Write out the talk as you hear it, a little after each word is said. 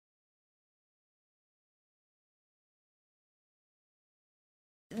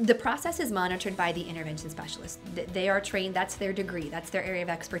The process is monitored by the intervention specialist. They are trained, that's their degree, that's their area of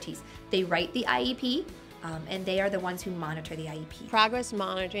expertise. They write the IEP, and they are the ones who monitor the IEP. Progress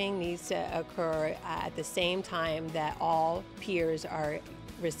monitoring needs to occur at the same time that all peers are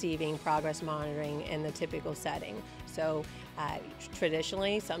receiving progress monitoring in the typical setting. So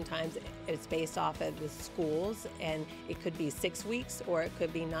traditionally, sometimes it's based off of the schools, and it could be 6 weeks or it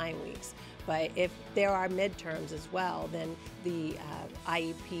could be 9 weeks. But if there are midterms as well, then the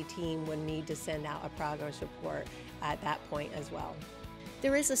IEP team would need to send out a progress report at that point as well.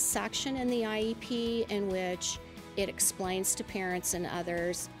 There is a section in the IEP in which it explains to parents and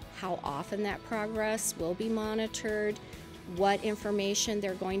others how often that progress will be monitored, what information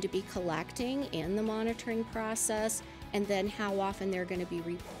they're going to be collecting in the monitoring process, and then how often they're going to be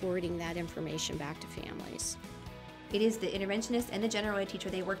reporting that information back to families. It is the interventionist and the general ed teacher,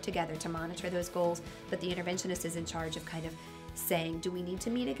 they work together to monitor those goals, but the interventionist is in charge of kind of saying, do we need to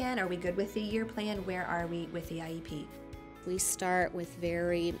meet again? Are we good with the year plan? Where are we with the IEP? We start with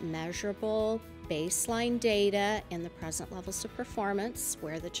very measurable baseline data and the present levels of performance,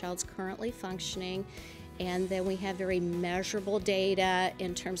 where the child's currently functioning, and then we have very measurable data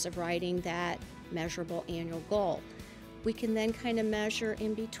in terms of writing that measurable annual goal. We can then kind of measure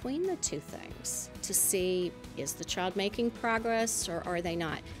in between the two things to see, is the child making progress or are they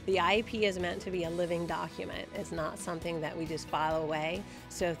not? The IEP is meant to be a living document. It's not something that we just file away.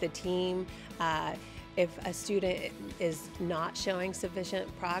 So if the team, if a student is not showing sufficient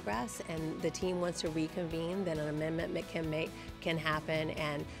progress and the team wants to reconvene, then an amendment can happen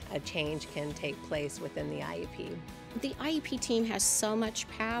and a change can take place within the IEP. The IEP team has so much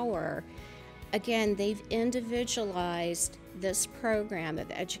power. Again, they've individualized this program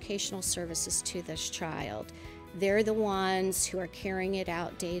of educational services to this child. They're the ones who are carrying it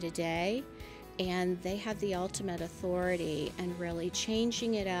out day to day, and they have the ultimate authority in really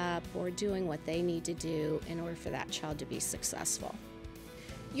changing it up or doing what they need to do in order for that child to be successful.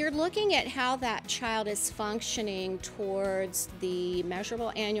 You're looking at how that child is functioning towards the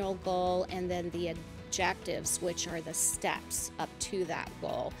measurable annual goal and then the objectives, which are the steps up to that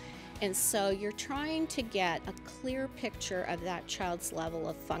goal. And so you're trying to get a clear picture of that child's level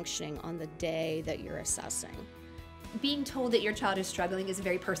of functioning on the day that you're assessing. Being told that your child is struggling is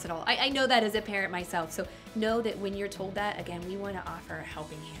very personal. I know that as a parent myself, so know that when you're told that, again, we want to offer a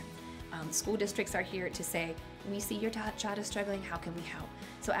helping hand. School districts are here to say, we see your child is struggling, how can we help?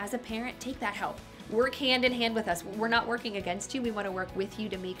 So as a parent, take that help. Work hand in hand with us. We're not working against you. We want to work with you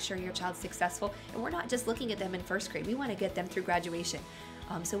to make sure your child's successful. And we're not just looking at them in first grade. We want to get them through graduation.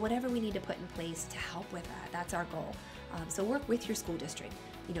 So whatever we need to put in place to help with that, that's our goal. So work with your school district.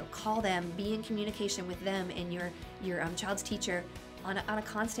 Call them, be in communication with them and your child's teacher on a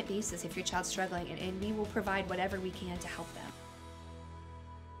constant basis if your child's struggling, and we will provide whatever we can to help them.